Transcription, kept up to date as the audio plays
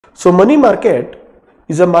So money market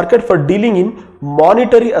is a market for dealing in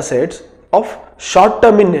monetary assets of short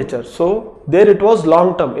term in nature. So there it was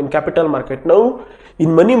long term in capital market. Now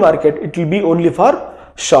in money market it will be only for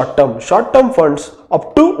short term funds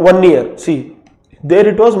up to 1 year. See, there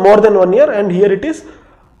it was more than 1 year, and here it is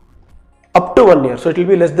up to 1 year. So it will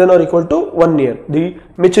be less than or equal to 1 year, the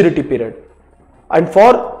maturity period. And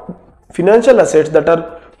for financial assets that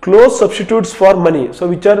are close substitutes for money, so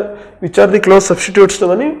which are the close substitutes to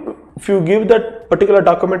money? If you give that particular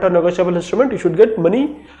document or negotiable instrument, you should get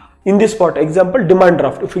money in this spot. Example, demand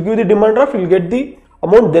draft. If you give the demand draft, you will get the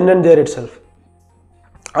amount then and there itself.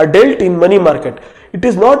 Are dealt in money market. It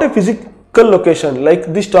is not a physical location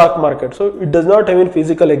like the stock market, so it does not have any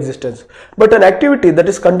physical existence, but an activity that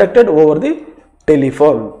is conducted over the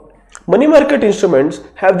telephone. Money market instruments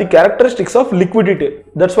have the characteristics of liquidity.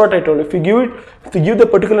 That's what I told you. If you give the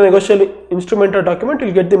particular negotiable instrument or document, you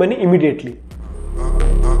will get the money immediately.